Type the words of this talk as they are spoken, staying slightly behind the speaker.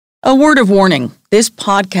A word of warning, this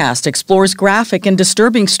podcast explores graphic and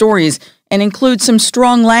disturbing stories and includes some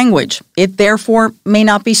strong language. It therefore may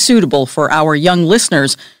not be suitable for our young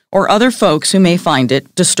listeners or other folks who may find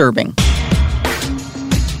it disturbing.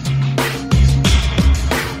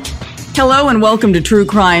 Hello and welcome to True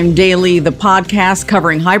Crime Daily, the podcast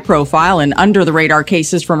covering high-profile and under-the-radar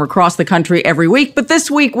cases from across the country every week. But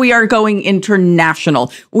this week, we are going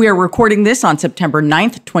international. We are recording this on September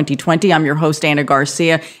 9th, 2020. I'm your host, Anna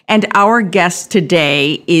Garcia, and our guest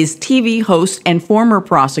today is TV host and former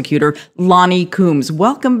prosecutor Lonnie Coombs.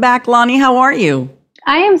 Welcome back, Lonnie. How are you?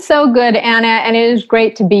 I am so good, Anna, and it is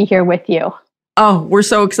great to be here with you. Oh, we're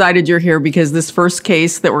so excited you're here because this first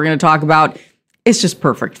case that we're going to talk about, it's just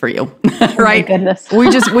perfect for you, right? Oh my goodness.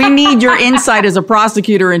 we need your insight as a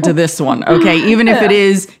prosecutor into this one, okay? Even if it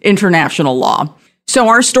is international law. So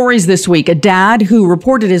our stories this week, a dad who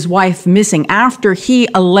reported his wife missing after he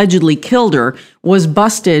allegedly killed her was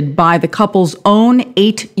busted by the couple's own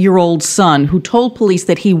 8-year-old son who told police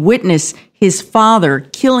that he witnessed his father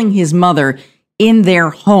killing his mother in their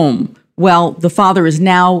home. Well, the father is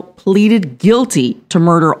now pleaded guilty to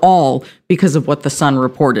murder all because of what the son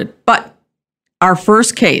reported. But our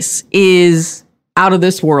first case is out of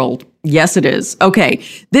this world. Yes, it is. Okay,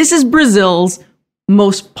 this is Brazil's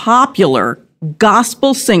most popular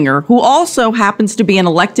gospel singer who also happens to be an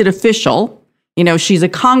elected official. You know, she's a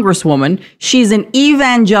congresswoman. She's an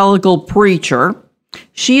evangelical preacher.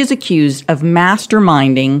 She is accused of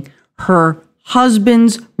masterminding her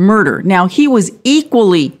husband's murder. Now, he was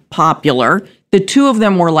equally popular. The two of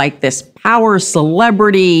them were like this power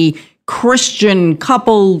celebrity Christian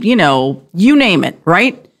couple, you know, you name it,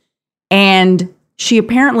 right? And she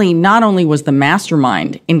apparently not only was the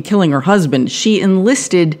mastermind in killing her husband, she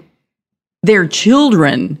enlisted their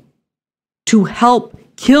children to help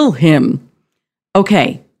kill him.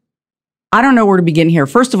 Okay, I don't know where to begin here.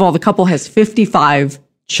 First of all, the couple has 55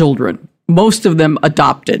 children, most of them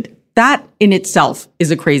adopted. That in itself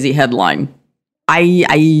is a crazy headline.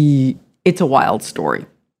 It's a wild story.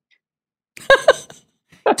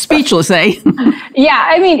 Speechless, eh? Yeah,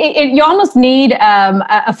 I mean, you almost need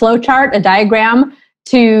a flow chart, a diagram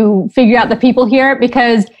to figure out the people here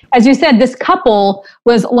because, as you said, this couple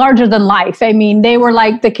was larger than life. I mean, they were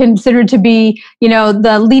like considered to be, you know,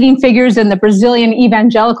 the leading figures in the Brazilian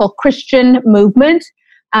evangelical Christian movement.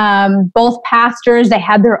 Both pastors, they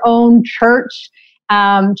had their own church.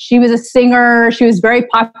 She was a singer. She was very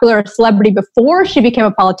popular, a celebrity before she became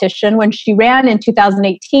a politician. When she ran in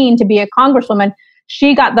 2018 to be a congresswoman,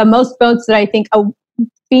 she got the most votes that I think a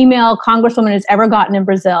female congresswoman has ever gotten in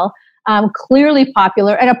Brazil. Clearly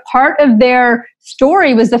popular. And a part of their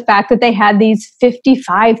story was the fact that they had these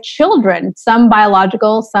 55 children, some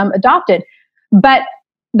biological, some adopted. But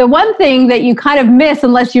the one thing that you kind of miss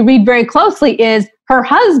unless you read very closely is her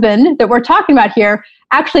husband that we're talking about here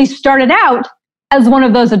actually started out as one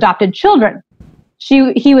of those adopted children.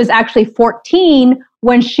 He was actually 14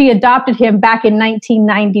 when she adopted him back in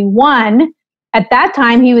 1991. At that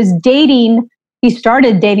time, he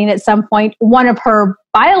started dating at some point one of her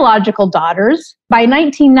biological daughters. By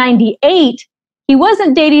 1998, he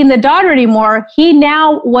wasn't dating the daughter anymore. He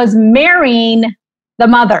now was marrying the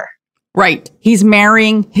mother. Right. He's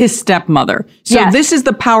marrying his stepmother. So Yes. This is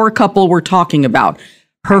the power couple we're talking about.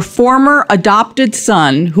 Her former adopted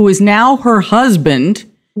son, who is now her husband.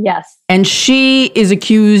 Yes. And she is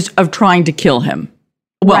accused of trying to kill him.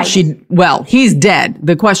 Well, Right. He's dead.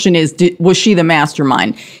 The question is, was she the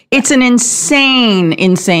mastermind? It's an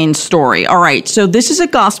insane story. All right. So this is a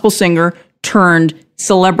gospel singer turned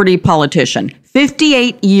celebrity politician.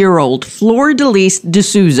 58-year-old Flor de Lis de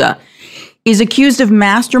Souza is accused of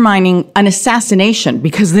masterminding an assassination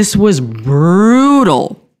because this was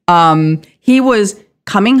brutal. He was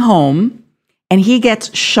coming home and he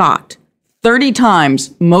gets shot 30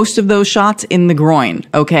 times, most of those shots in the groin.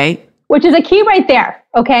 Okay. Which is a key right there,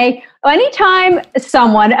 okay? Anytime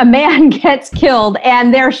a man gets killed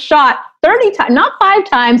and they're shot 30 times, not 5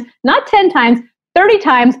 times, not 10 times, 30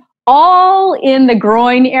 times, all in the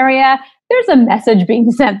groin area, there's a message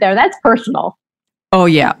being sent there. That's personal. Oh,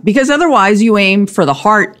 yeah. Because otherwise you aim for the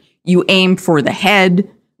heart, you aim for the head.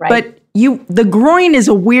 Right. But the groin is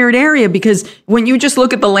a weird area because when you just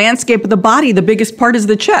look at the landscape of the body, the biggest part is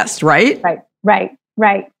the chest, right? Right.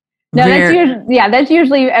 No, that's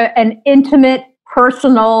usually an intimate,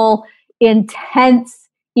 personal, intense,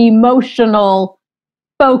 emotional,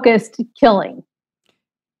 focused killing.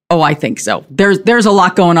 Oh, I think so. There's a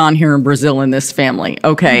lot going on here in Brazil in this family.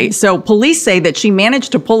 Okay. Mm-hmm. So police say that she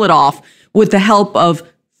managed to pull it off with the help of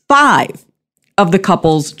 5 of the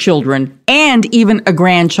couple's children and even a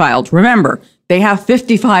grandchild. Remember, they have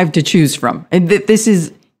 55 to choose from. And this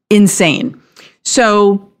is insane.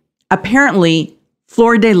 So apparently,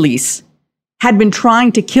 Flor de Lis had been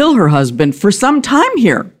trying to kill her husband for some time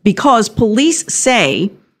here because police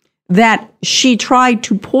say that she tried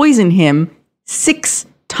to poison him 6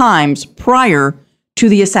 times prior to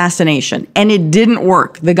the assassination, and it didn't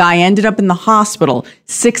work. The guy ended up in the hospital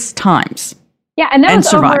 6 times. Yeah, and that was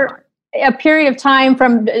survived. Over a period of time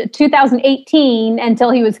from 2018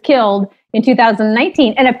 until he was killed in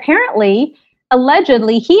 2019. And apparently,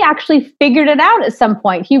 allegedly, he actually figured it out at some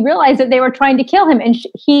point. He realized that they were trying to kill him, and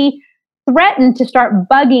he threatened to start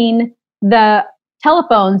bugging the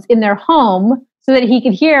telephones in their home so that he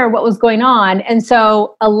could hear what was going on. And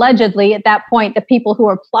so allegedly at that point, the people who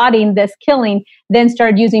were plotting this killing then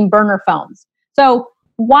started using burner phones. So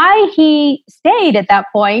why he stayed at that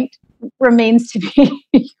point remains to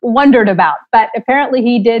be wondered about. But apparently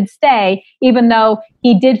he did stay, even though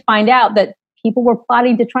he did find out that people were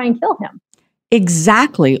plotting to try and kill him.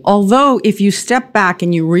 Exactly. Although if you step back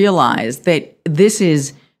and you realize that this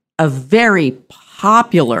is a very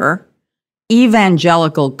popular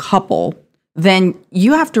evangelical couple, then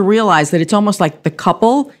you have to realize that it's almost like the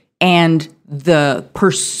couple and the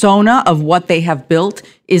persona of what they have built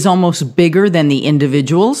is almost bigger than the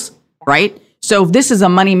individuals, right? So if this is a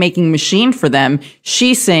money-making machine for them,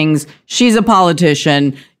 she sings, she's a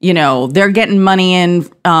politician, they're getting money in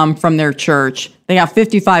from their church. They have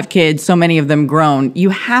 55 kids, so many of them grown. You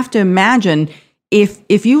have to imagine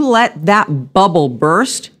if you let that bubble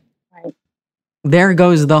burst, right, there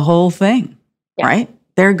goes the whole thing, right?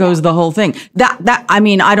 There goes the whole thing.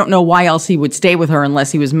 I don't know why else he would stay with her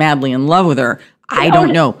unless he was madly in love with her. I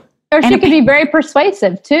don't know. Or she could be very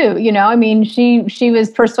persuasive too. She was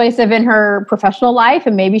persuasive in her professional life,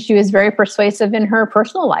 and maybe she was very persuasive in her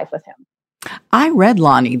personal life with him. I read,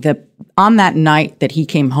 Lonnie, that on that night that he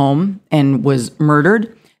came home and was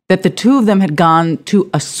murdered, that the two of them had gone to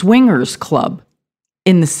a swingers club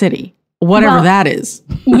in the city. Whatever that is.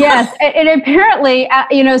 Yes. And apparently,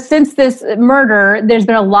 since this murder, there's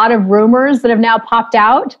been a lot of rumors that have now popped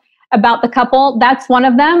out about the couple. That's one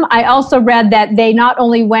of them. I also read that they not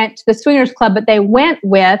only went to the swingers club, but they went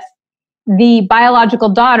with the biological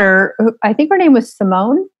daughter, I think her name was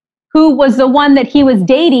Simone, who was the one that he was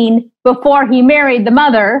dating before he married the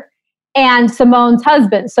mother and Simone's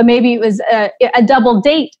husband. So maybe it was a double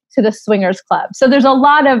date to the swingers club. So there's a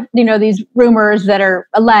lot of, these rumors that are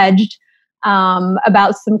alleged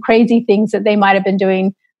about some crazy things that they might have been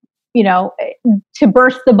doing, to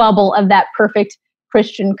burst the bubble of that perfect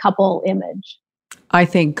Christian couple image. I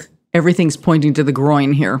think everything's pointing to the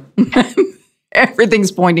groin here.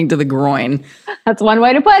 Everything's pointing to the groin. That's one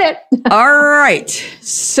way to put it. All right.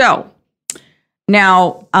 So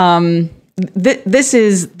now, this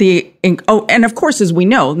is and of course, as we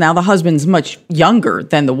know, now the husband's much younger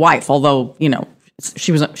than the wife, although,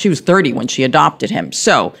 she was 30 when she adopted him.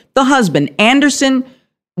 So the husband, Anderson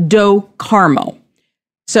Do Carmo.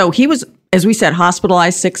 So he was, as we said,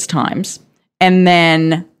 hospitalized 6 times and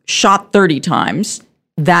then shot 30 times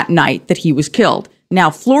that night that he was killed.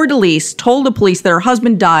 Now, Flor de Lis told the police that her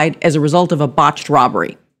husband died as a result of a botched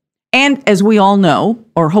robbery. And as we all know,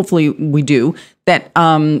 or hopefully we do, that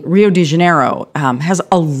Rio de Janeiro has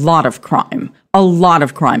a lot of crime.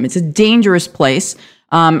 It's a dangerous place.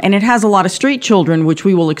 And it has a lot of street children, which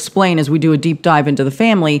we will explain as we do a deep dive into the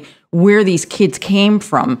family, where these kids came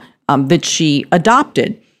from that she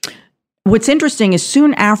adopted. What's interesting is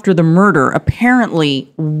soon after the murder,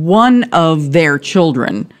 apparently one of their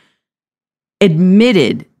children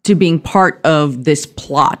admitted to being part of this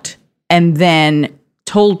plot and then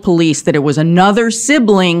told police that it was another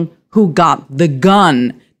sibling who got the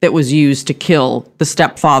gun that was used to kill the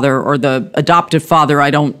stepfather or the adoptive father.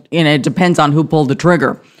 It depends on who pulled the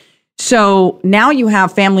trigger. So now you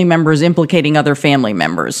have family members implicating other family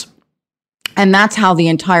members. And that's how the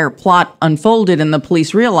entire plot unfolded. And the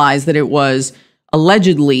police realized that it was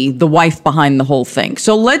allegedly the wife behind the whole thing.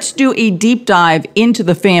 So let's do a deep dive into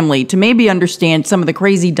the family to maybe understand some of the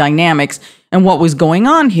crazy dynamics and what was going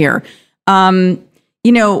on here.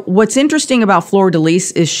 What's interesting about Flor de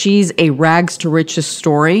Lis is she's a rags to riches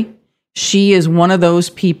story. She is one of those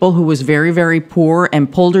people who was very, very poor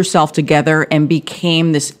and pulled herself together and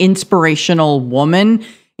became this inspirational woman,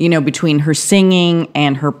 between her singing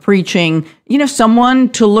and her preaching, someone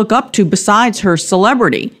to look up to besides her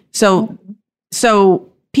celebrity. So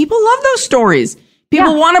people love those stories.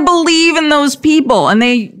 People want to believe in those people, and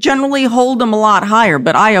they generally hold them a lot higher.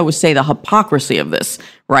 But I always say the hypocrisy of this,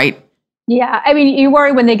 right? Yeah, I mean, you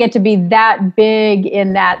worry when they get to be that big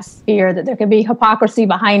in that sphere that there could be hypocrisy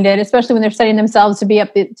behind it, especially when they're setting themselves to be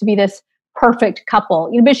this perfect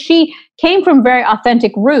couple. But she came from very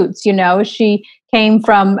authentic roots. She came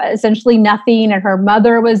from essentially nothing, and her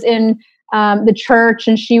mother was in the church,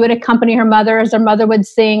 and she would accompany her mother as her mother would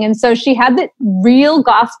sing. And so she had the real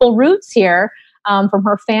gospel roots here from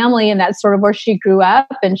her family, and that's sort of where she grew up.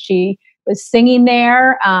 And she was singing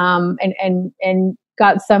there, and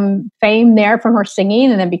got some fame there from her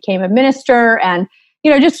singing, and then became a minister, and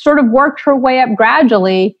just sort of worked her way up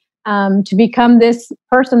gradually to become this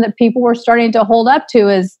person that people were starting to hold up to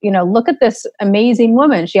as, look at this amazing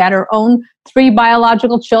woman. She had her own 3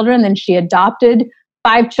 biological children, then she adopted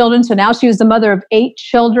 5 children. So now she was the mother of 8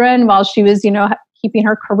 children while she was, keeping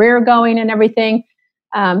her career going and everything.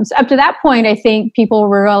 So up to that point, I think people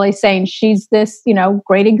were really saying she's this,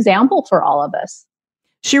 great example for all of us.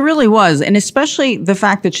 She really was. And especially the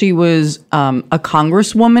fact that she was a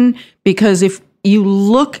congresswoman, because if you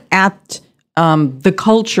look at the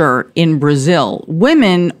culture in Brazil,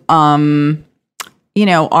 women, are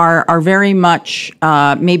very much,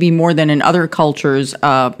 maybe more than in other cultures,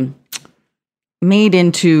 made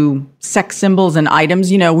into sex symbols and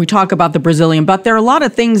items. We talk about the Brazilian, but there are a lot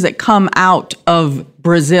of things that come out of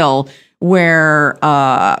Brazil where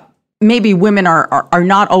maybe women are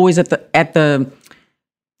not always at the.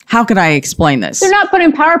 How could I explain this? They're not put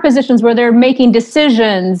in power positions where they're making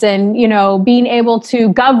decisions and, being able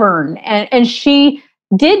to govern. And she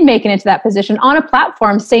did make it into that position on a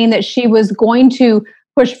platform saying that she was going to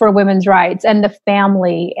push for women's rights and the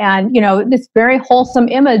family and, this very wholesome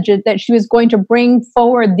image that she was going to bring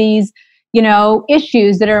forward these,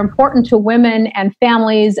 issues that are important to women and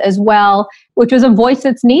families as well, which was a voice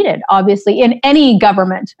that's needed, obviously, in any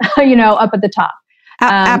government, up at the top.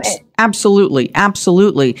 Absolutely.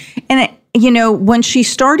 And when she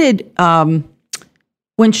started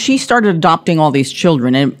adopting all these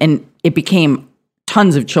children, and it became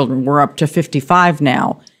tons of children, we're up to 55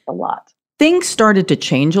 now. A lot. Things started to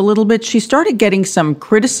change a little bit. She started getting some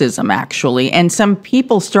criticism, actually, and some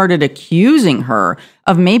people started accusing her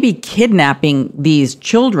of maybe kidnapping these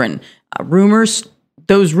children.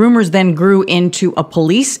 Those rumors then grew into a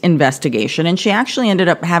police investigation, and she actually ended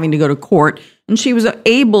up having to go to court. And she was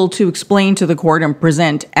able to explain to the court and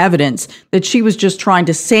present evidence that she was just trying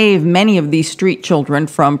to save many of these street children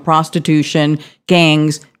from prostitution,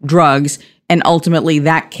 gangs, drugs, and ultimately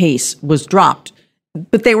that case was dropped.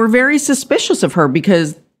 But they were very suspicious of her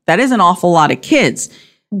because that is an awful lot of kids.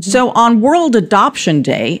 Mm-hmm. So on World Adoption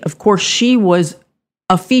Day, of course, she was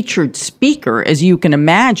a featured speaker, as you can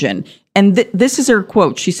imagine. And this is her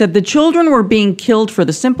quote. She said, "The children were being killed for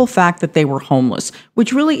the simple fact that they were homeless,"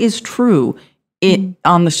 which really is true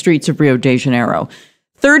on the streets of Rio de Janeiro.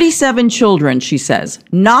 37 children, she says,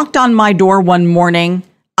 knocked on my door one morning.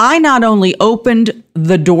 I not only opened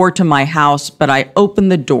the door to my house, but I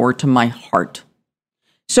opened the door to my heart.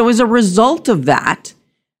 So as a result of that,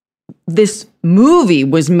 this movie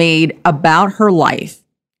was made about her life.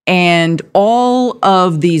 And all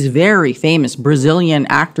of these very famous Brazilian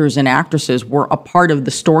actors and actresses were a part of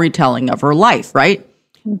the storytelling of her life, right?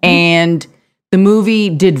 Mm-hmm. And the movie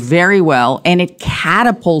did very well, and it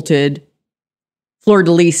catapulted Fleur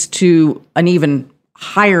de Lis to an even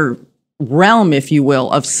higher realm, if you will,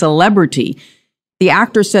 of celebrity. The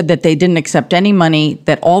actor said that they didn't accept any money,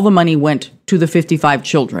 that all the money went to the 55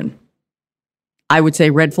 children. I would say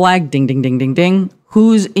red flag, ding, ding, ding, ding, ding.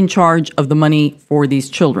 Who's in charge of the money for these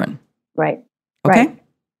children? Right. Okay. Right.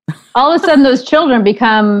 All of a sudden, those children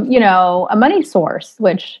become, a money source,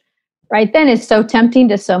 which right then is so tempting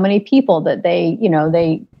to so many people that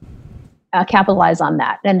they capitalize on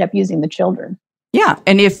that and end up using the children. Yeah.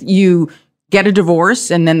 And if you get a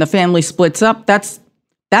divorce and then the family splits up,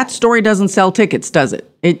 that story doesn't sell tickets, does it?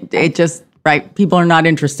 It just, right, people are not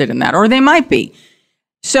interested in that, or they might be.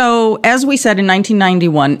 So, as we said, in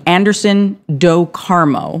 1991, Anderson do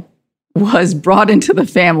Carmo was brought into the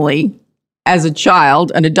family as a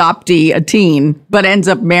child, an adoptee, a teen, but ends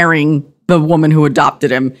up marrying the woman who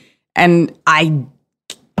adopted him. And how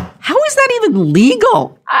is that even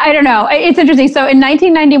legal? I don't know. It's interesting. So in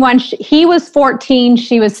 1991, he was 14,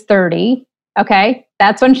 she was 30. Okay.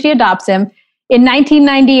 That's when she adopts him. In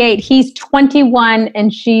 1998, he's 21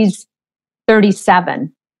 and she's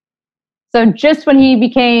 37. So just when he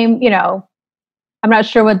became, I'm not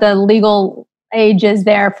sure what the legal age is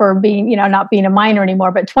there for being, not being a minor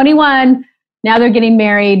anymore, but 21, now they're getting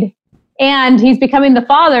married. And he's becoming the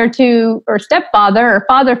father or stepfather or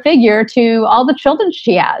father figure to all the children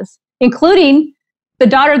she has, including the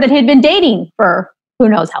daughter that he'd been dating for who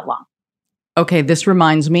knows how long. Okay, this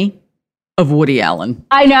reminds me of Woody Allen.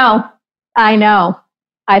 I know.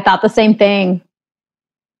 I thought the same thing.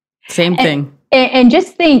 Same thing. And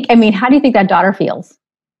just think, how do you think that daughter feels?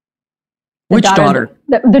 Which daughter?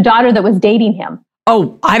 The daughter that was dating him.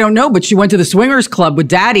 Oh, I don't know, but she went to the swingers club with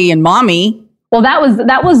daddy and mommy. Well, that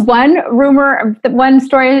was one rumor, one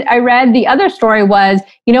story I read. The other story was,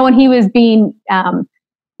 when he was being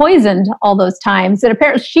poisoned all those times, that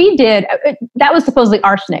apparently she did, that was supposedly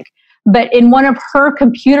arsenic. But in one of her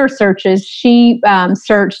computer searches, she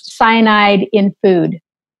searched cyanide in food.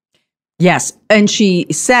 Yes. And she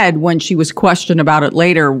said when she was questioned about it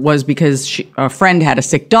later was because a friend had a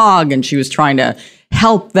sick dog and she was trying to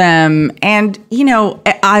help them. And,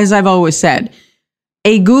 as I've always said,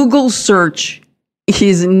 a Google search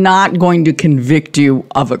is not going to convict you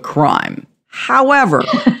of a crime. However,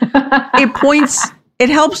 it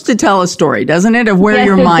helps to tell a story, doesn't it, of where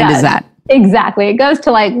your mind is at. Exactly. It goes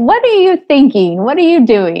to what are you thinking? What are you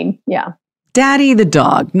doing? Yeah. Daddy the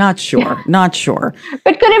dog. Not sure. Not sure.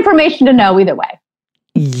 But good information to know either way.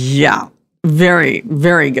 Yeah. Very,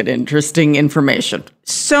 very good, interesting information.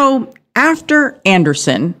 So after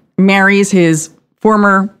Anderson marries his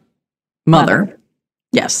former mother,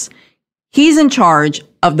 yes, he's in charge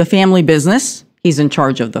of the family business. He's in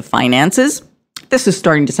charge of the finances. This is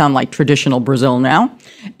starting to sound like traditional Brazil now.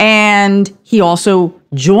 And he also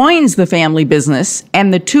joins the family business,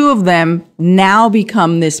 and the two of them now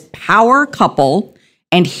become this power couple,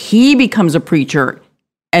 and he becomes a preacher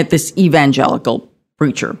at this evangelical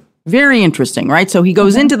preacher. Very interesting, right? So he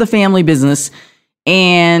goes into the family business,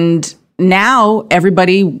 and now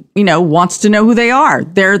everybody, wants to know who they are.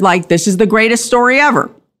 They're like, this is the greatest story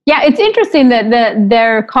ever. Yeah, it's interesting that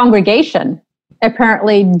their congregation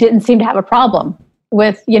apparently didn't seem to have a problem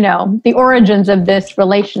with, the origins of this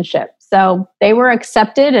relationship. So they were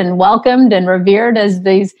accepted and welcomed and revered as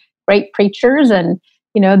these great preachers. And,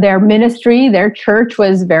 their ministry, their church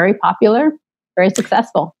was very popular, very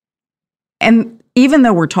successful. And even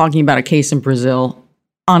though we're talking about a case in Brazil,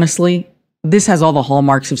 honestly, this has all the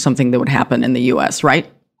hallmarks of something that would happen in the U.S., right?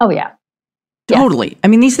 Oh, yeah. Totally. Yes. I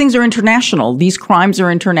mean, these things are international. These crimes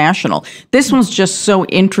are international. This one's just so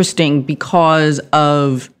interesting because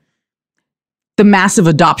of the massive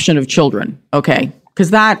adoption of children. Okay.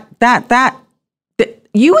 Because that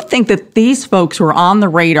you would think that these folks were on the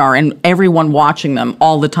radar and everyone watching them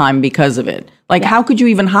all the time because of it. How could you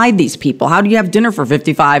even hide these people? How do you have dinner for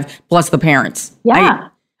 55 plus the parents? Yeah.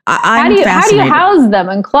 How do you house them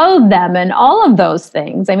and clothe them and all of those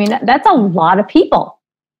things? I mean, that's a lot of people.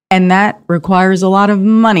 And that requires a lot of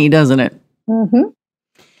money, doesn't it? Mm-hmm.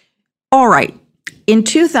 All right. In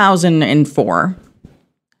 2004,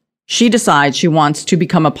 she decides she wants to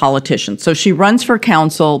become a politician. So she runs for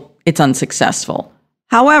council. It's unsuccessful.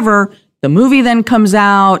 However, the movie then comes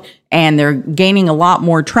out and they're gaining a lot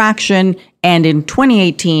more traction. And in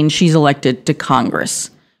 2018, she's elected to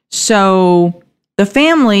Congress. So the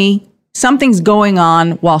family, something's going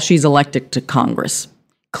on while she's elected to Congress.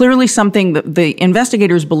 Clearly something that the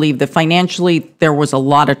investigators believe that financially there was a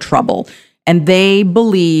lot of trouble. And they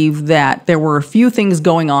believe that there were a few things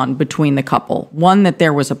going on between the couple. One, that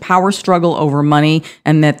there was a power struggle over money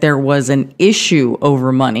and that there was an issue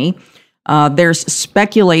over money. There's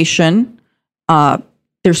speculation.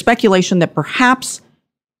 There's speculation that perhaps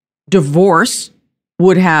divorce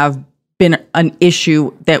would have been an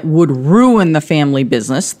issue that would ruin the family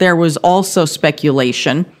business. There was also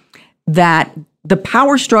speculation that the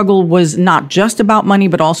power struggle was not just about money,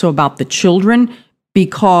 but also about the children,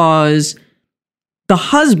 because the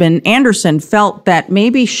husband, Anderson, felt that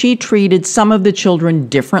maybe she treated some of the children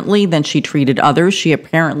differently than she treated others. She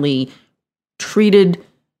apparently treated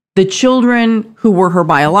the children who were her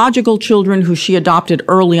biological children, who she adopted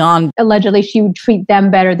early on. Allegedly, she would treat them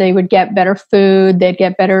better. They would get better food. They'd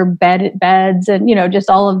get better beds and, just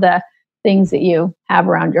all of the things that you have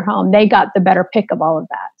around your home. They got the better pick of all of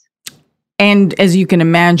that. And as you can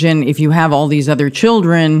imagine, if you have all these other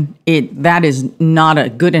children, that is not a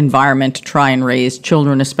good environment to try and raise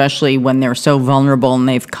children, especially when they're so vulnerable and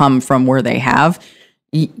they've come from where they have.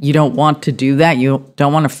 You don't want to do that. You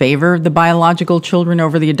don't want to favor the biological children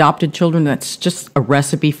over the adopted children. That's just a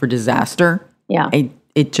recipe for disaster. Yeah.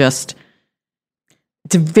 It's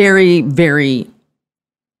very, very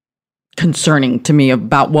concerning to me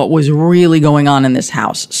about what was really going on in this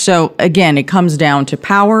house. So again, it comes down to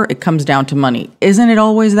power. It comes down to money. Isn't it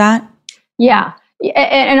always that? Yeah.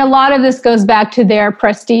 And a lot of this goes back to their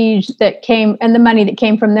prestige that came and the money that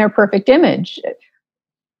came from their perfect image.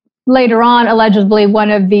 Later on, allegedly,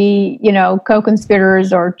 one of the,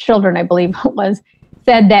 co-conspirators or children, I believe it was,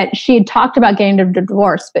 said that she had talked about getting a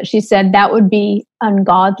divorce, but she said that would be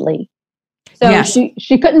ungodly. So yes.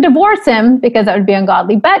 she couldn't divorce him because that would be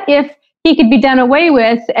ungodly. But if he could be done away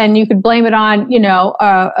with and you could blame it on,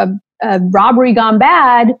 a robbery gone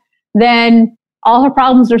bad, then all her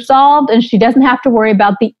problems are solved, and she doesn't have to worry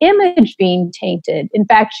about the image being tainted. In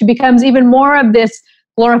fact, she becomes even more of this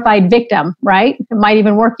glorified victim, right? It might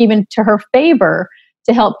even work even to her favor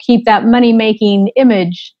to help keep that money-making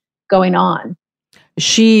image going on.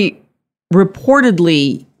 She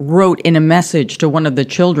reportedly wrote in a message to one of the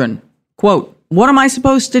children, quote, "What am I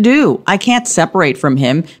supposed to do? I can't separate from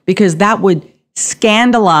him because that would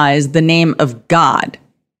scandalize the name of God."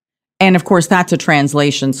 And of course, that's a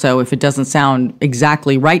translation, so if it doesn't sound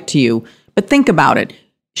exactly right to you, but think about it.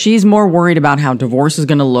 She's more worried about how divorce is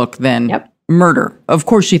going to look than murder. Of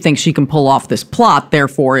course, she thinks she can pull off this plot,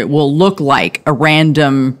 therefore it will look like a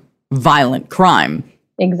random violent crime.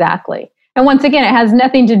 Exactly. And once again, it has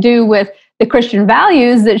nothing to do with the Christian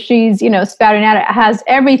values that she's, spouting out. It has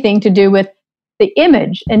everything to do with the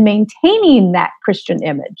image and maintaining that Christian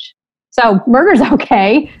image. So murder's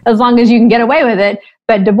okay as long as you can get away with it.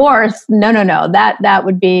 But divorce, no. That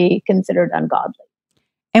would be considered ungodly.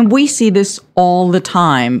 And we see this all the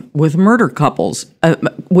time with murder couples,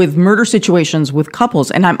 with murder situations with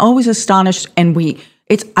couples. And I'm always astonished. And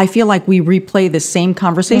I feel like we replay the same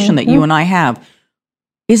conversation that you and I have.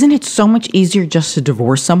 Isn't it so much easier just to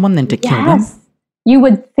divorce someone than to kill them? You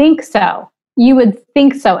would think so.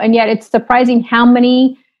 And yet it's surprising how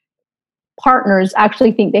many partners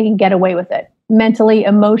actually think they can get away with it. Mentally,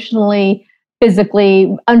 emotionally,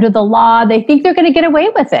 physically, under the law, they think they're going to get away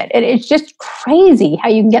with it. It's just crazy how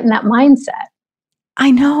you can get in that mindset.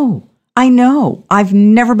 I know. I've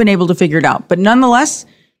never been able to figure it out. But nonetheless,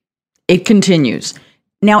 it continues.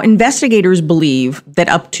 Now, investigators believe that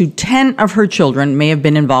up to 10 of her children may have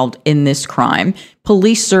been involved in this crime.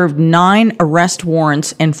 Police served 9 arrest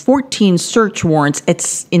warrants and 14 search warrants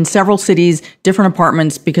in several cities, different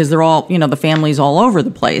apartments, because they're all, the family's all over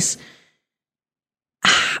the place.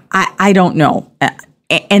 I don't know.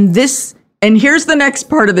 And here's the next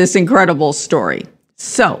part of this incredible story.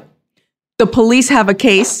 So the police have a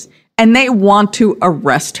case and they want to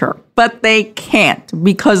arrest her, but they can't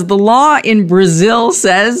because the law in Brazil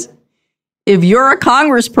says if you're a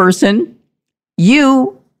congressperson,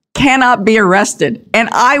 you cannot be arrested. And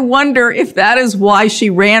I wonder if that is why she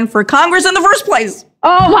ran for Congress in the first place.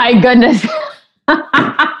 Oh my goodness.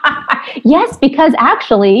 Yes, because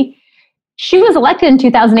actually she was elected in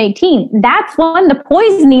 2018. That's when the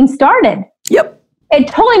poisoning started. Yep. It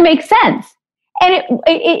totally makes sense. And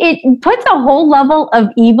it puts a whole level of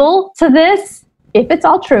evil to this, if it's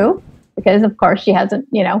all true, because of course she hasn't,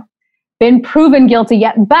 been proven guilty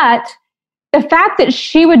yet. But the fact that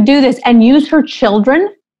she would do this and use her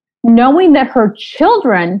children, knowing that her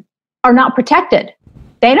children are not protected.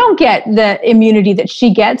 They don't get the immunity that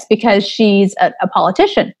she gets because she's a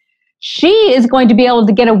politician. She is going to be able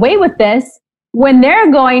to get away with this when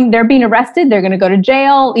they're being arrested. They're going to go to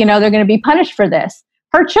jail. They're going to be punished for this.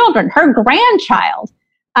 Her children, her grandchild.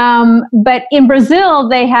 But in Brazil,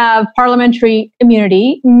 they have parliamentary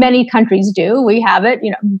immunity. Many countries do. We have it,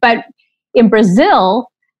 but in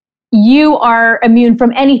Brazil, you are immune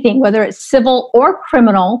from anything, whether it's civil or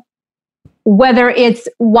criminal, whether it's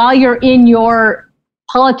while you're in your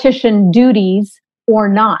politician duties or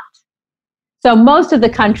not. So most of the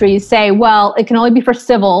countries say, well, it can only be for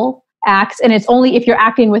civil acts, and it's only if you're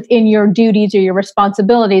acting within your duties or your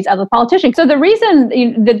responsibilities as a politician. So the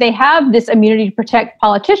reason that they have this immunity to protect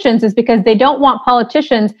politicians is because they don't want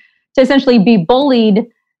politicians to essentially be bullied,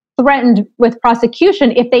 threatened with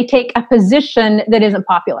prosecution if they take a position that isn't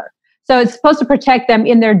popular. So it's supposed to protect them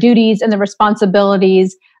in their duties and the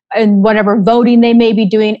responsibilities and whatever voting they may be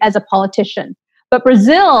doing as a politician. But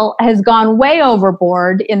Brazil has gone way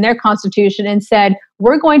overboard in their constitution and said,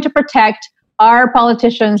 we're going to protect our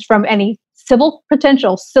politicians from any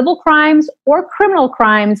potential civil crimes or criminal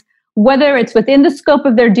crimes, whether it's within the scope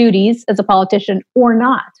of their duties as a politician or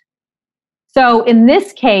not. So in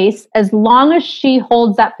this case, as long as she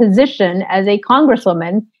holds that position as a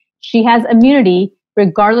congresswoman, she has immunity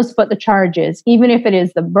regardless of what the charge is, even if it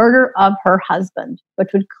is the murder of her husband, which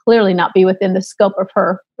would clearly not be within the scope of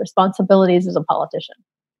her responsibilities as a politician.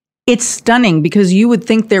 It's stunning because you would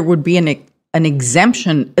think there would be an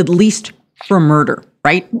exemption, at least for murder,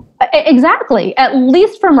 right? Exactly. At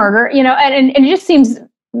least for murder, and it just seems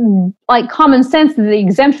like common sense that the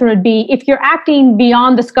exemption would be if you're acting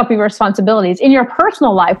beyond the scope of your responsibilities. In your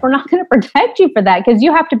personal life, we're not going to protect you for that because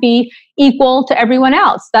you have to be equal to everyone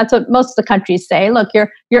else. That's what most of the countries say. Look,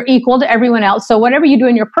 you're equal to everyone else. So whatever you do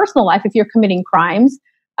in your personal life, if you're committing crimes,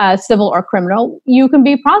 civil or criminal, you can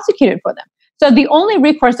be prosecuted for them. So the only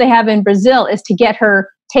recourse they have in Brazil is to get her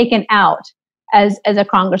taken out as a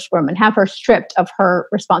congresswoman, have her stripped of her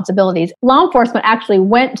responsibilities. Law enforcement actually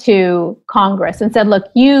went to Congress and said, look,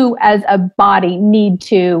 you as a body need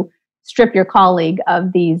to strip your colleague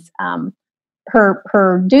of these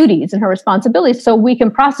her duties and her responsibilities so we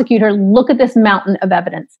can prosecute her. Look at this mountain of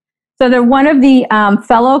evidence. So they're one of the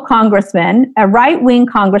fellow congressmen, a right-wing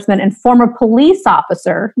congressman and former police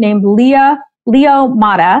officer named Leo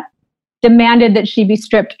Mata, demanded that she be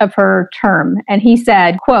stripped of her term. And he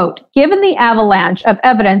said, quote, "Given the avalanche of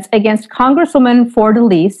evidence against Congresswoman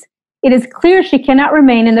Fleur-de-Lis, it is clear she cannot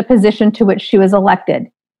remain in the position to which she was elected.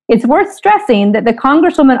 It's worth stressing that the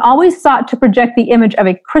Congresswoman always sought to project the image of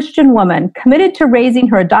a Christian woman committed to raising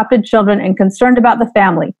her adopted children and concerned about the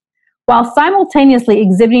family, while simultaneously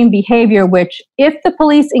exhibiting behavior which, if the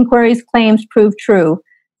police inquiry's claims prove true,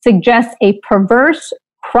 suggests a perverse,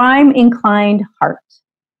 crime-inclined heart."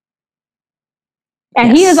 And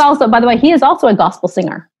yes. He is also, by the way, he is also a gospel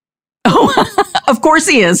singer. Oh, of course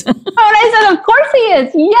he is. Oh, and I said, of course he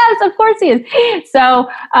is. Yes, of course he is. So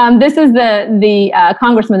this is the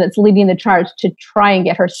congressman that's leading the charge to try and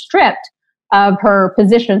get her stripped of her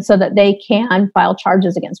position so that they can file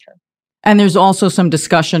charges against her. And there's also some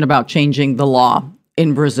discussion about changing the law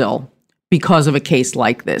in Brazil because of a case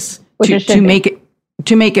like this to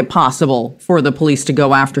make it possible for the police to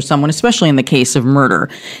go after someone, especially in the case of murder.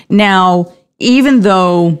 Now, even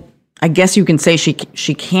though I guess you can say she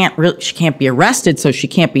can't be arrested, so she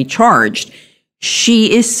can't be charged,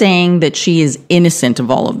 she is saying that she is innocent of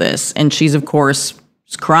all of this, and she's of course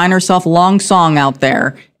crying herself a long song out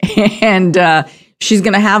there, and she's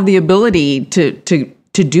going to have the ability to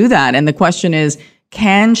do that. And the question is,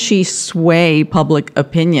 can she sway public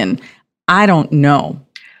opinion? I don't know.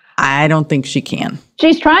 I don't think she can.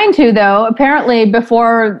 She's trying to, though. Apparently,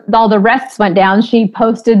 before all the arrests went down, she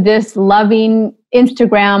posted this loving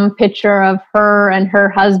Instagram picture of her and her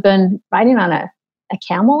husband riding on a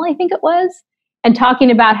camel, I think it was, and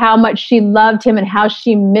talking about how much she loved him and how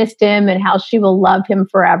she missed him and how she will love him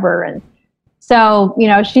forever. And so,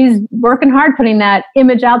 she's working hard putting that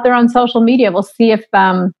image out there on social media. We'll see if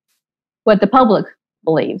what the public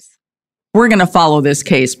believes. We're going to follow this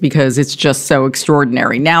case because it's just so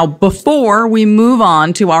extraordinary. Now, before we move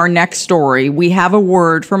on to our next story, we have a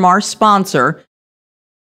word from our sponsor.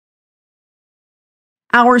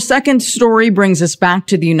 Our second story brings us back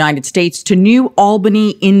to the United States, to New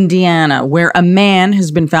Albany, Indiana, where a man has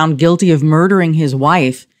been found guilty of murdering his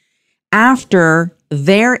wife after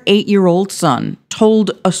their 8-year-old son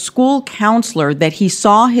told a school counselor that he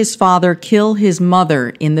saw his father kill his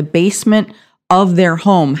mother in the basement of their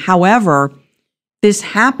home. However, this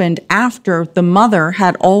happened after the mother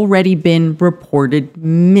had already been reported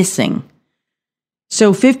missing.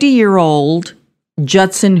 So 50-year-old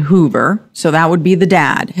Judson Hoover, so that would be the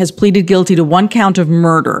dad, has pleaded guilty to 1 count of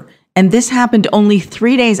murder. And this happened only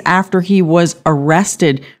 3 days after he was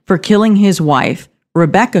arrested for killing his wife,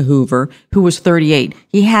 Rebecca Hoover, who was 38.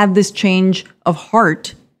 He had this change of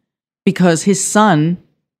heart because his son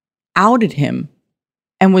outed him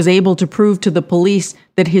and was able to prove to the police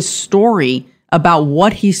that his story about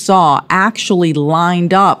what he saw actually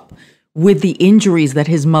lined up with the injuries that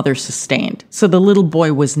his mother sustained. So the little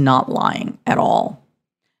boy was not lying at all.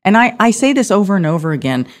 And I say this over and over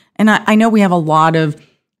again, and I know we have a lot of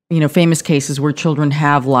famous cases where children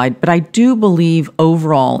have lied, but I do believe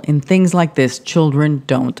overall in things like this, children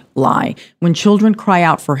don't lie. When children cry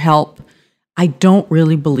out for help, I don't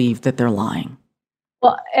really believe that they're lying.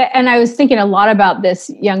 Well, and I was thinking a lot about this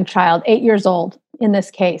young child, 8 years old in this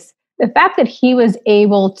case. The fact that he was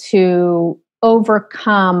able to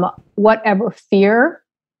overcome whatever fear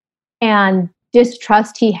and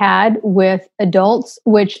distrust he had with adults,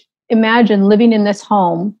 which imagine living in this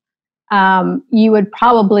home, you would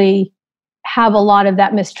probably have a lot of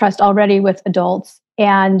that mistrust already with adults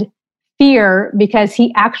and fear because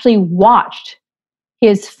he actually watched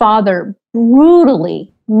his father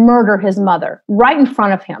brutally murder his mother right in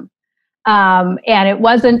front of him. And it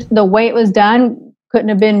wasn't the way it was done, couldn't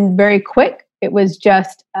have been very quick. It was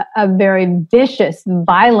just a very vicious,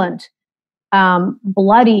 violent,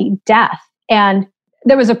 bloody death. And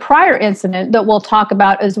there was a prior incident that we'll talk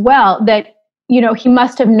about as well that, he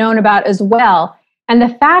must have known about as well. And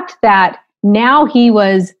the fact that now he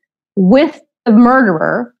was with the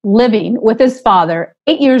murderer, living with his father,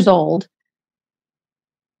 8 years old,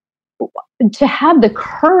 to have the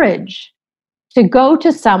courage to go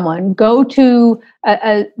to someone, go to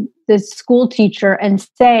the school teacher and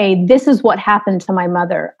say, this is what happened to my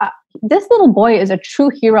mother. This little boy is a true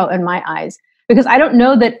hero in my eyes, because I don't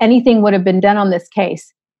know that anything would have been done on this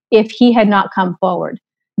case if he had not come forward,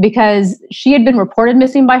 because she had been reported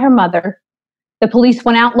missing by her mother. The police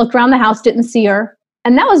went out, looked around the house, didn't see her.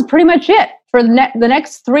 And that was pretty much it for the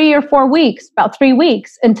next 3 or 4 weeks, about 3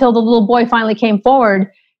 weeks, until the little boy finally came forward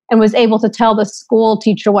and was able to tell the school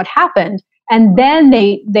teacher what happened. And then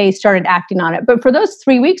they started acting on it. But for those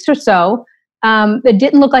 3 weeks or so, it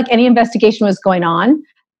didn't look like any investigation was going on.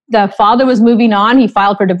 The father was moving on. He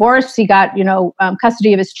filed for divorce. He got,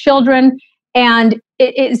 custody of his children. And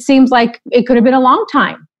it seems like it could have been a long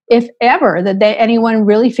time, if ever, that anyone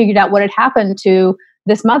really figured out what had happened to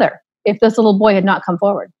this mother, if this little boy had not come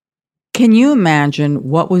forward. Can you imagine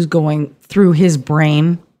what was going through his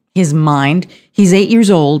brain, his mind? He's 8 years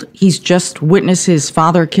old. He's just witnessed his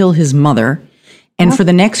father kill his mother. And for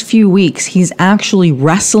the next few weeks, he's actually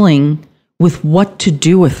wrestling with what to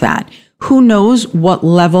do with that. Who knows what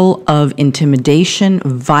level of intimidation,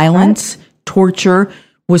 violence, torture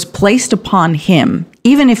was placed upon him,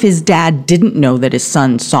 even if his dad didn't know that his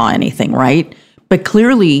son saw anything, right? But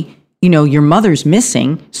clearly, your mother's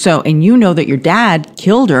missing. So, and you know that your dad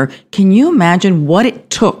killed her. Can you imagine what it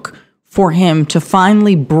took for him to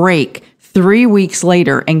finally break 3 weeks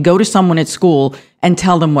later and go to someone at school and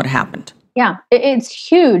tell them what happened? Yeah, it's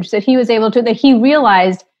huge that he was able to, that he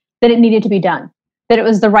realized that it needed to be done, that it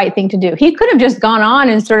was the right thing to do. He could have just gone on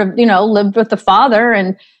and sort of, lived with the father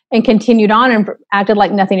and continued on and acted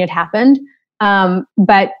like nothing had happened.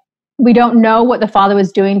 But we don't know what the father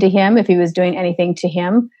was doing to him, if he was doing anything to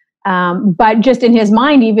him. But just in his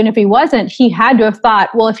mind, even if he wasn't, he had to have thought,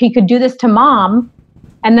 well, if he could do this to mom,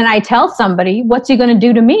 and then I tell somebody, what's he going to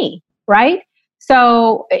do to me? Right?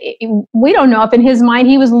 So we don't know if in his mind,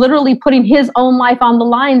 he was literally putting his own life on the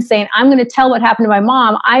line, saying, I'm going to tell what happened to my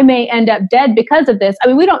mom. I may end up dead because of this. I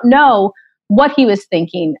mean, we don't know what he was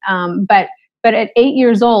thinking. But at 8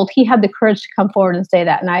 years old, he had the courage to come forward and say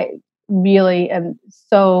that. And I really am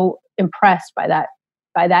so impressed by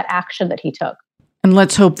that action that he took. And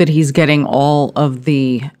let's hope that he's getting all of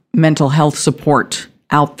the mental health support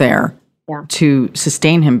out there to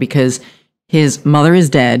sustain him, because his mother is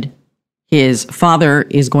dead. His father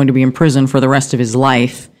is going to be in prison for the rest of his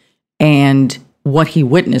life. And what he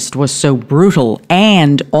witnessed was so brutal.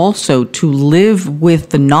 And also to live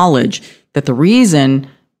with the knowledge that the reason,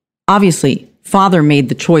 obviously, father made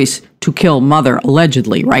the choice to kill mother,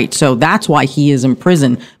 allegedly, right? So that's why he is in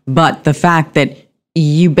prison. But the fact that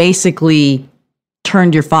you basically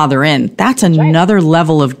turned your father in, that's another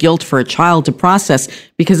level of guilt for a child to process.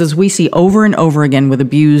 Because as we see over and over again with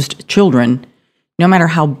abused children, no matter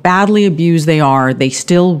how badly abused they are, they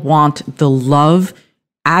still want the love,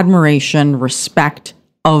 admiration, respect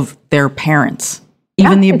of their parents,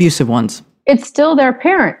 even the abusive ones. It's still their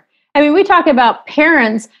parent. I mean, we talk about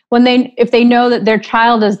parents if they know that their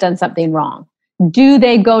child has done something wrong. Do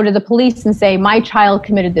they go to the police and say, my child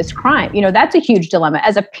committed this crime? That's a huge dilemma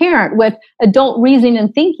as a parent with adult reasoning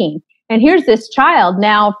and thinking. And here's this child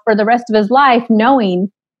now for the rest of his life,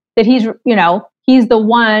 knowing that he's the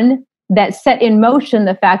one that set in motion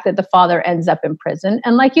the fact that the father ends up in prison.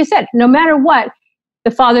 And like you said, no matter what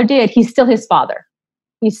the father did, he's still his father.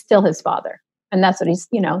 He's still his father. And that's what he's,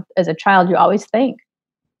 as a child, you always think.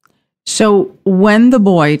 So when the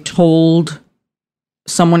boy told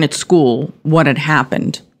someone at school what had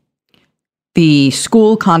happened, the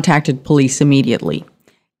school contacted police immediately.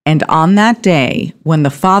 And on that day, when the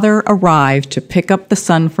father arrived to pick up the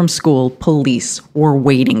son from school, police were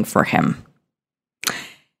waiting for him.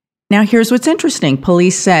 Now, here's what's interesting.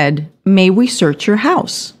 Police said, may we search your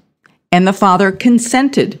house? And the father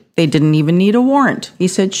consented. They didn't even need a warrant. He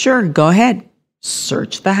said, sure, go ahead,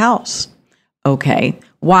 search the house. Okay.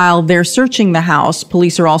 While they're searching the house,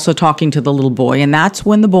 police are also talking to the little boy. And that's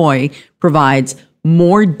when the boy provides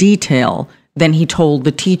more detail than he told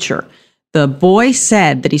the teacher. The boy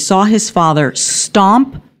said that he saw his father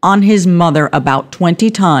stomp on his mother about 20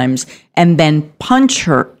 times and then punched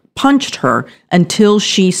her until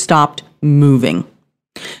she stopped moving.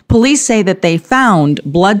 Police say that they found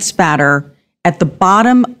blood spatter at the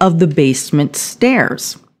bottom of the basement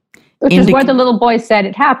stairs. Which is where the little boy said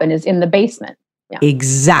it happened, is in the basement. Yeah.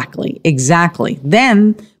 Exactly.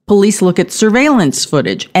 Then police look at surveillance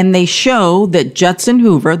footage and they show that Judson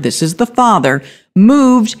Hoover, this is the father,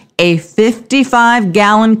 moved a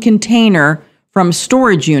 55-gallon container from a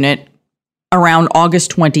storage unit around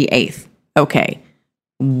August 28th. Okay.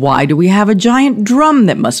 Why do we have a giant drum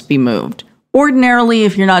that must be moved? Ordinarily,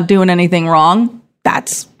 if you're not doing anything wrong,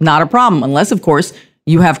 that's not a problem, unless, of course,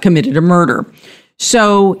 you have committed a murder.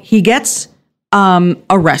 So he gets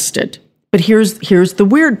arrested. But here's the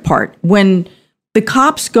weird part. When the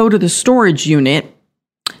cops go to the storage unit,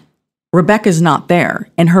 Rebecca's not there,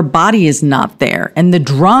 and her body is not there, and the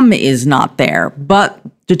drum is not there. But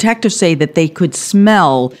detectives say that they could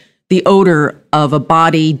smell the odor of a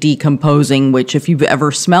body decomposing, which if you've ever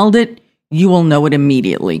smelled it, you will know it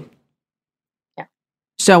immediately. Yeah.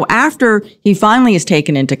 So after he finally is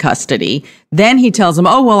taken into custody, then he tells them,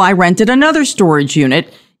 oh, well, I rented another storage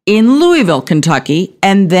unit in Louisville, Kentucky.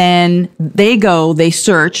 And then they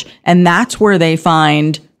search, and that's where they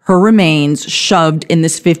find her remains shoved in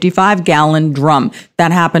this 55-gallon drum.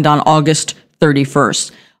 That happened on August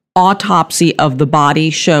 31st. Autopsy of the body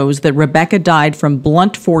shows that Rebecca died from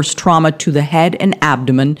blunt force trauma to the head and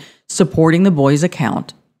abdomen, supporting the boy's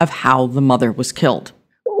account of how the mother was killed.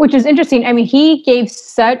 Which is interesting. I mean, he gave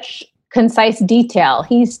such concise detail.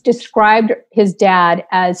 He's described his dad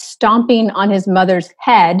as stomping on his mother's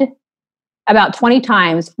head about 20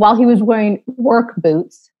 times while he was wearing work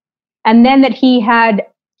boots. And then that he had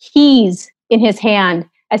keys in his hand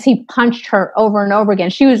as he punched her over and over again.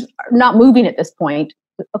 She was not moving at this point,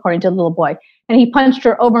 according to the little boy. And he punched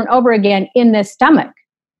her over and over again in the stomach.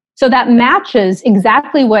 So that matches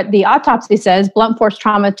exactly what the autopsy says, blunt force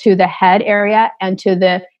trauma to the head area and to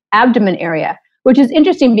the abdomen area, which is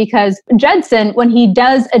interesting because Judson, when he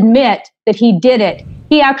does admit that he did it,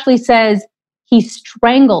 he actually says he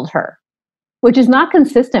strangled her, which is not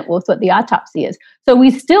consistent with what the autopsy is. So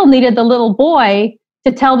we still needed the little boy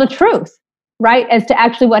to tell the truth, right, as to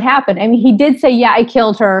actually what happened. I mean, he did say, yeah, I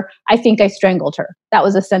killed her. I think I strangled her. That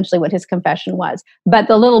was essentially what his confession was. But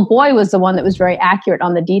the little boy was the one that was very accurate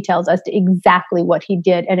on the details as to exactly what he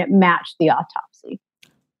did, and it matched the autopsy.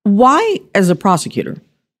 Why, as a prosecutor,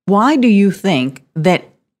 why do you think that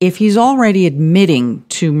if he's already admitting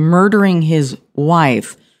to murdering his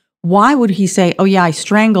wife, why would he say, oh, yeah, I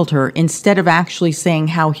strangled her, instead of actually saying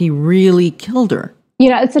how he really killed her? You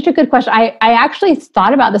know, it's such a good question. I actually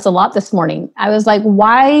thought about this a lot this morning. I was like,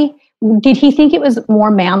 why did he think it was more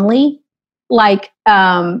manly? Like,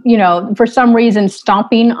 you know, for some reason,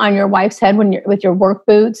 stomping on your wife's head when you're with your work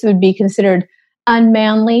boots would be considered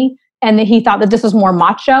unmanly. And that he thought that this was more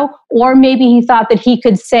macho. Or maybe he thought that he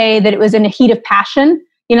could say that it was in a heat of passion.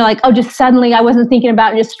 You know, like, oh, just suddenly I wasn't thinking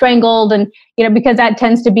about it, just strangled. And, you know, because that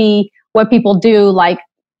tends to be what people do. Like,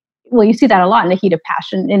 well, you see that a lot in the heat of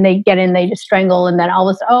passion, and they get in, they just strangle, and then all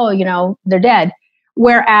of a sudden, oh, you know, they're dead.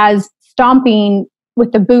 Whereas stomping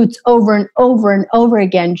with the boots over and over and over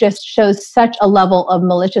again just shows such a level of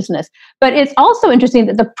maliciousness. But it's also interesting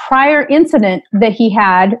that the prior incident that he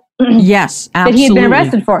had, yes, absolutely, that he had been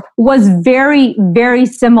arrested for, was very, very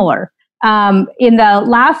similar. In the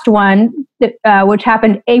last one, which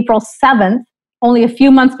happened April 7th, only a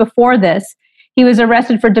few months before this, he was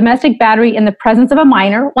arrested for domestic battery in the presence of a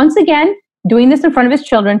minor, once again, doing this in front of his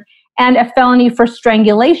children, and a felony for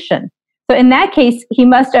strangulation. So in that case, he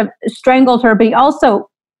must have strangled her, but he also,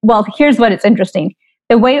 well, here's what it's interesting.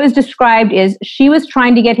 The way it was described is she was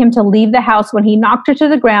trying to get him to leave the house when he knocked her to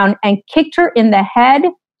the ground and kicked her in the head,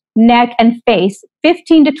 neck, and face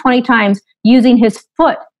 15 to 20 times using his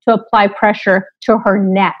foot to apply pressure to her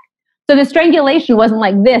neck. So the strangulation wasn't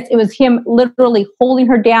like this. It was him literally holding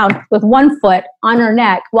her down with one foot on her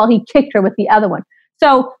neck while he kicked her with the other one.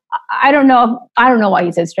 So I don't know why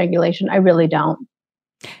he said strangulation. I really don't.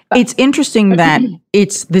 But it's interesting that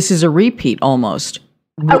this is a repeat almost.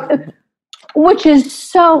 Which is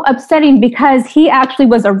so upsetting because he actually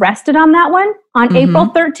was arrested on that one. On April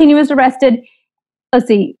 13th, he was arrested. Let's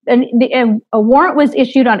see. A warrant was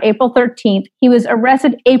issued on April 13th. He was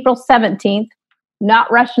arrested April 17th.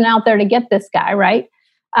 Not rushing out there to get this guy, right?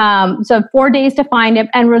 So 4 days to find him,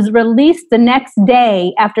 and was released the next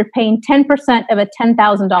day after paying 10% of a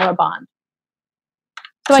 $10,000 bond.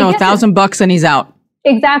 So $1,000 and he's out.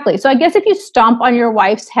 Exactly. So I guess if you stomp on your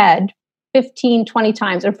wife's head 15, 20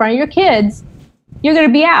 times in front of your kids, you're going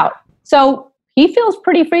to be out. So he feels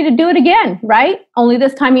pretty free to do it again, right? Only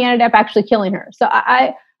this time he ended up actually killing her. So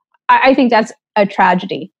I think that's a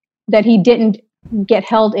tragedy that he didn't get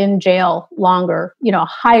held in jail longer, you know,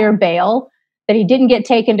 higher bail, that he didn't get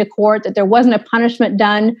taken to court, that there wasn't a punishment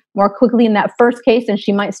done more quickly in that first case, and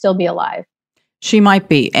she might still be alive. She might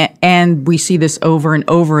be. And we see this over and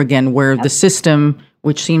over again where the system,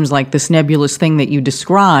 which seems like this nebulous thing that you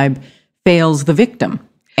describe, fails the victim.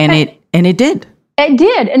 And it did. It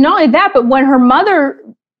did. And not only that, but when her mother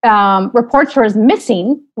reports her as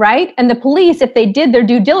missing, right? And the police, if they did their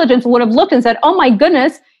due diligence, would have looked and said, oh my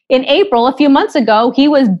goodness, in April, a few months ago, he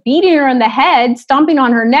was beating her in the head, stomping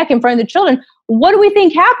on her neck in front of the children. What do we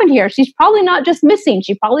think happened here? She's probably not just missing.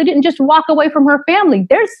 She probably didn't just walk away from her family.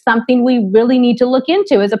 There's something we really need to look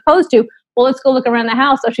into, as opposed to, well, let's go look around the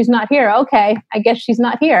house. Oh, she's not here. Okay, I guess she's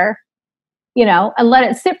not here. You know, and let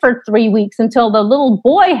it sit for 3 weeks until the little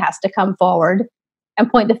boy has to come forward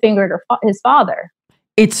and point the finger at his father.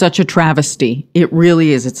 It's such a travesty. It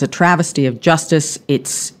really is. It's a travesty of justice.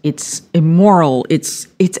 It's immoral. It's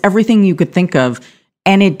everything you could think of,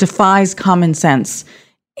 and it defies common sense.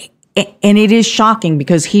 And it is shocking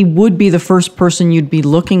because he would be the first person you'd be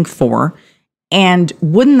looking for. And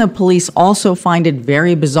wouldn't the police also find it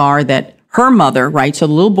very bizarre that her mother, right, so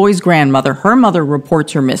the little boy's grandmother, her mother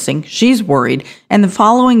reports her missing. She's worried. And the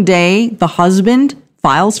following day, the husband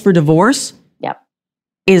files for divorce? Yep.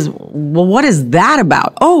 Well, what is that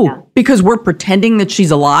about? Oh, yeah. Because we're pretending that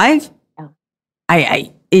she's alive?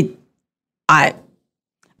 Yeah.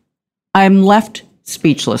 I'm left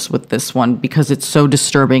speechless with this one because it's so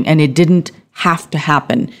disturbing, and it didn't have to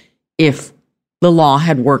happen if the law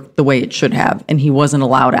had worked the way it should have and he wasn't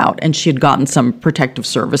allowed out and she had gotten some protective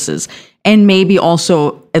services. And maybe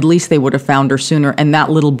also at least they would have found her sooner, and that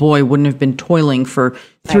little boy wouldn't have been toiling for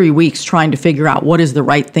 3 weeks trying to figure out what is the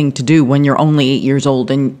right thing to do when you're only 8 years old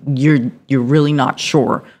and you're really not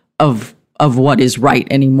sure of what is right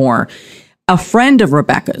anymore. A friend of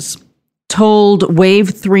Rebecca's told Wave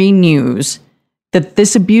 3 News that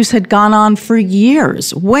this abuse had gone on for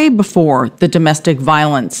years, way before the domestic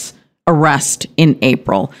violence arrest in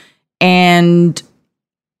April. And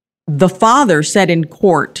the father said in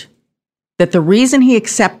court that the reason he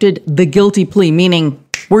accepted the guilty plea, meaning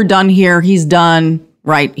we're done here, he's done,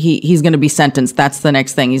 right, he's going to be sentenced, that's the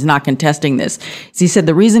next thing, he's not contesting this. He said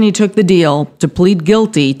the reason he took the deal to plead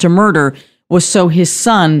guilty to murder was so his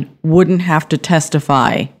son wouldn't have to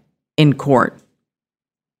testify in court.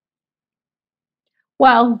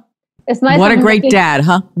 Well, it's nice. What a great dad,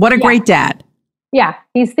 huh? What a great dad. Yeah,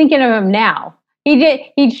 he's thinking of him now. He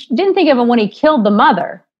didn't think of him when he killed the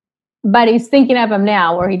mother, but he's thinking of him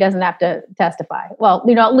now where he doesn't have to testify. Well,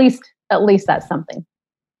 at least that's something.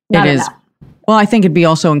 Not it is. Enough. Well, I think it'd be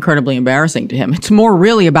also incredibly embarrassing to him. It's more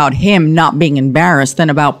really about him not being embarrassed than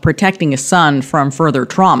about protecting his son from further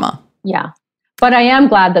trauma. Yeah. But I am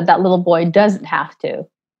glad that little boy doesn't have to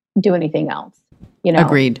do anything else.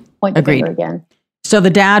 Agreed. Point the finger again. So the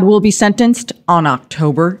dad will be sentenced on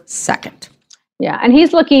October 2nd. Yeah, and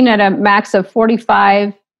he's looking at a max of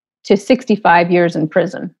 45 to 65 years in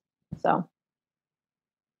prison. So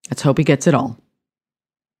let's hope he gets it all.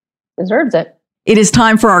 Deserves it. It is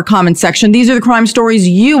time for our comment section. These are the crime stories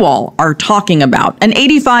you all are talking about. An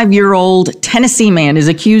 85-year-old Tennessee man is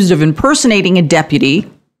accused of impersonating a deputy,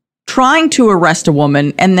 trying to arrest a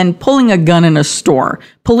woman, and then pulling a gun in a store.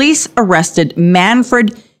 Police arrested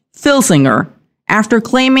Manfred Filsinger after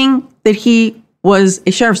claiming that he was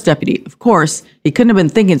a sheriff's deputy. Of course, he couldn't have been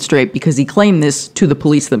thinking straight because he claimed this to the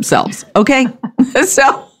police themselves. Okay?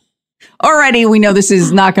 So already we know this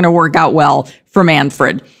is not going to work out well for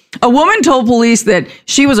Manfred. A woman told police that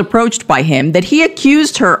she was approached by him, that he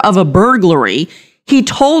accused her of a burglary. He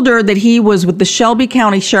told her that he was with the Shelby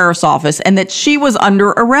County Sheriff's Office and that she was under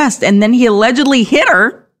arrest. And then he allegedly hit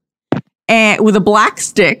her with a black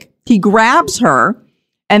stick. He grabs her.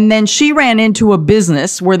 And then she ran into a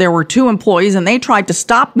business where there were two employees and they tried to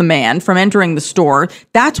stop the man from entering the store.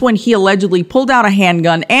 That's when he allegedly pulled out a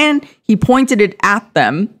handgun and he pointed it at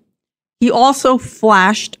them. He also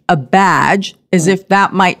flashed a badge as if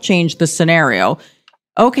that might change the scenario.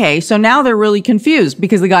 Okay, so now they're really confused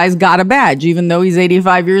because the guy's got a badge, even though he's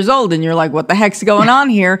 85 years old. And you're like, what the heck's going on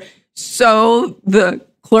here? So the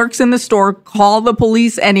clerks in the store call the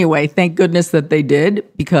police anyway. Thank goodness that they did,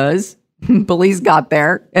 because police got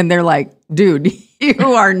there and they're like, dude,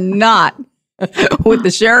 you are not with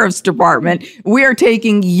the sheriff's department. We are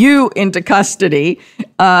taking you into custody.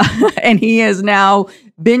 And he has now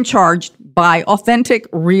been charged by authentic,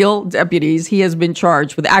 real deputies. He has been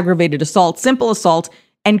charged with aggravated assault, simple assault,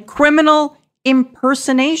 and criminal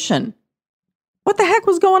impersonation. What the heck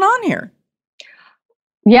was going on here?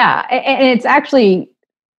 Yeah. And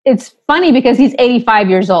it's funny because he's 85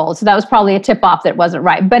 years old. So that was probably a tip off that wasn't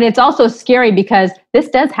right. But it's also scary because this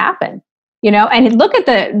does happen, and look at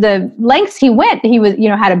the lengths he went. He was,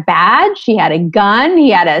 had a badge, he had a gun,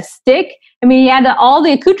 he had a stick. I mean, he had all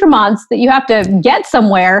the accoutrements that you have to get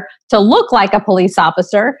somewhere to look like a police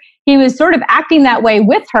officer. He was sort of acting that way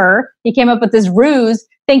with her. He came up with this ruse.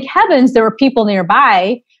 Thank heavens there were people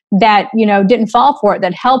nearby that, didn't fall for it,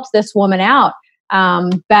 that helped this woman out.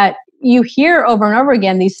 But you hear over and over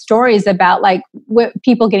again these stories about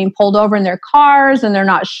people getting pulled over in their cars and they're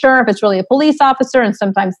not sure if it's really a police officer. And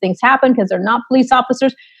sometimes things happen because they're not police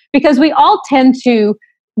officers, because we all tend to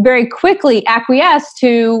very quickly acquiesce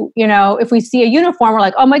to, if we see a uniform, we're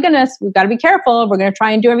like, oh my goodness, we've got to be careful. We're going to try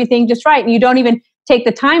and do everything just right. And you don't even take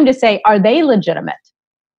the time to say, are they legitimate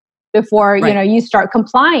before, right, you start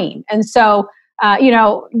complying. And so,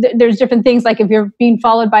 there's different things, like if you're being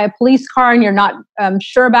followed by a police car and you're not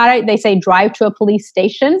sure about it, they say drive to a police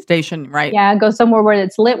station. Right. Yeah, go somewhere where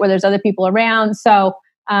it's lit, where there's other people around. So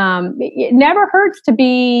it never hurts to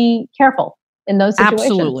be careful in those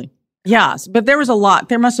situations. Yes, but there was a lot.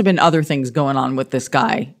 There must have been other things going on with this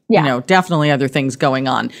guy. Yeah. Definitely other things going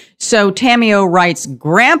on. So Tammy O writes,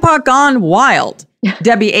 Grandpa gone wild.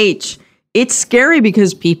 Debbie H, it's scary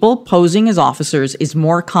because people posing as officers is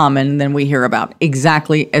more common than we hear about.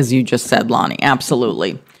 Exactly as you just said, Lonnie.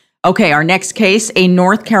 Absolutely. Okay, our next case, a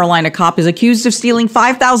North Carolina cop is accused of stealing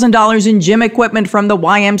 $5,000 in gym equipment from the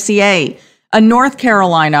YMCA. A North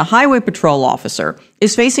Carolina Highway Patrol officer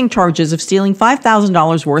is facing charges of stealing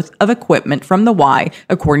 $5,000 worth of equipment from the Y,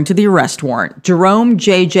 according to the arrest warrant. Jerome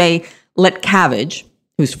J.J. Letkavage,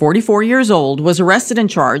 who's 44 years old, was arrested and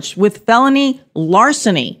charged with felony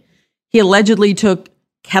larceny. He allegedly took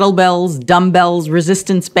kettlebells, dumbbells,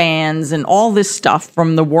 resistance bands, and all this stuff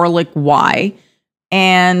from the Warlick Y.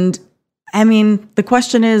 And, the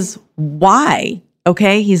question is, why?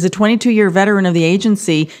 Okay, he's a 22-year veteran of the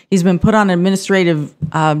agency. He's been put on administrative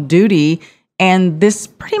duty, and this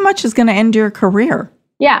pretty much is going to end your career.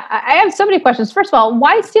 Yeah, I have so many questions. First of all,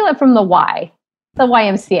 why steal it from the Y, the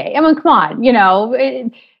YMCA? Come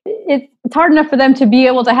on, it's hard enough for them to be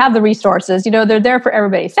able to have the resources. They're there for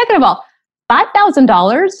everybody. Second of all,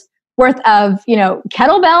 $5,000 worth of,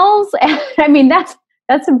 kettlebells.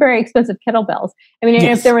 That's some very expensive kettlebells.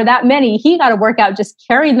 Yes. If there were that many, he got to work out just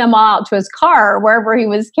carrying them all out to his car, wherever he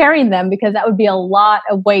was carrying them, because that would be a lot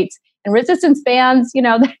of weights. And resistance bands, they're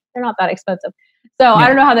not that expensive. So I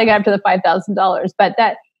don't know how they got up to the $5,000, but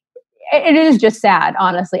it is just sad,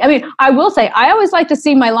 honestly. I will say, I always like to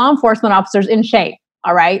see my law enforcement officers in shape.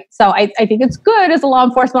 All right. So I think it's good as a law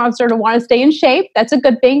enforcement officer to want to stay in shape. That's a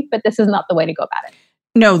good thing, but this is not the way to go about it.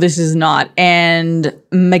 No, this is not. And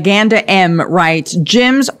Maganda M writes,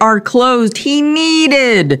 gyms are closed. He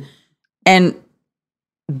needed. And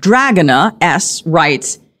Dragona S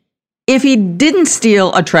writes, if he didn't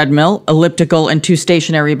steal a treadmill, elliptical, and 2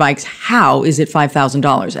 stationary bikes, how is it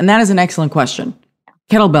 $5,000? And that is an excellent question.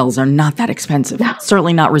 Kettlebells are not that expensive. No.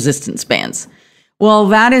 Certainly not resistance bands. Well,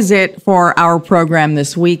 that is it for our program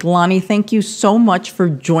this week. Lonnie, thank you so much for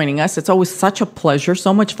joining us. It's always such a pleasure.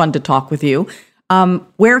 So much fun to talk with you.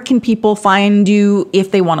 Where can people find you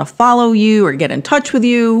if they want to follow you or get in touch with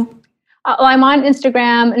you? I'm on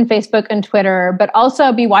Instagram and Facebook and Twitter, but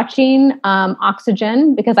also be watching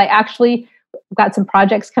Oxygen, because I actually got some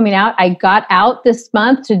projects coming out. I got out this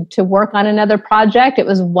month to work on another project. It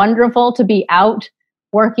was wonderful to be out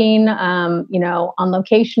working, on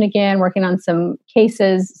location again, working on some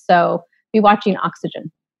cases. So be watching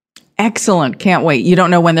Oxygen. Excellent. Can't wait. You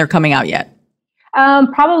don't know when they're coming out yet?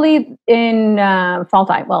 Probably in fall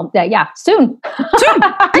time. Well, yeah, soon. Soon.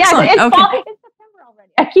 Excellent. It's okay. Fall. It's September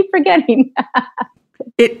already. I keep forgetting.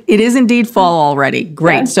 It is indeed fall already.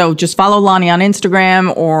 Great. Yeah. So just follow Lonnie on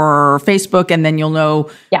Instagram or Facebook, and then you'll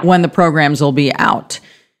know when the programs will be out.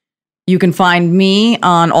 You can find me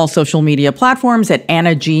on all social media platforms at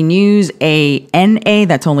Anna G News, ANA.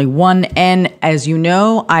 That's only one N. As you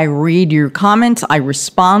know, I read your comments. I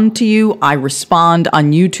respond to you. I respond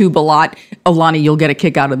on YouTube a lot. Oh, Lonnie, you'll get a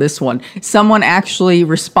kick out of this one. Someone actually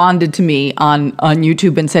responded to me on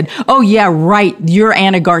YouTube and said, oh, yeah, right. You're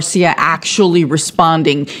Anna Garcia actually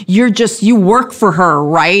responding. You work for her,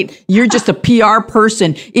 right? You're just a PR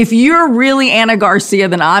person. If you're really Anna Garcia,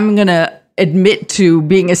 then I'm going to admit to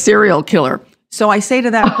being a serial killer. So I say to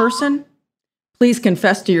that person, please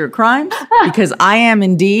confess to your crimes, because I am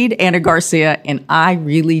indeed Anna Garcia, and I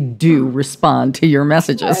really do respond to your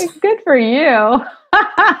messages. Good for you.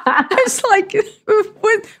 It's like, who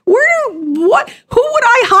would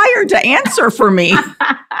I hire to answer for me?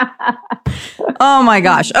 Oh my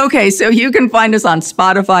gosh. Okay, so you can find us on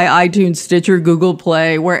Spotify, iTunes, Stitcher, Google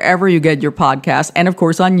Play, wherever you get your podcasts, and of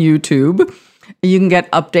course on YouTube. You can get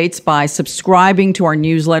updates by subscribing to our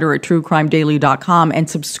newsletter at truecrimedaily.com and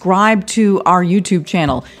subscribe to our YouTube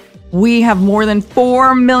channel. We have more than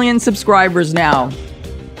 4 million subscribers now.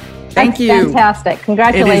 Thank you. Fantastic.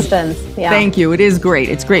 Congratulations. Thank you. It is great.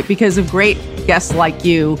 It's great because of great guests like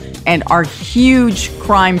you and our huge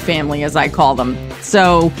crime family, as I call them.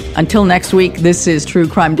 So until next week, this is True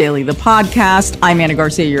Crime Daily, the podcast. I'm Anna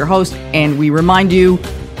Garcia, your host, and we remind you,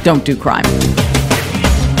 don't do crime.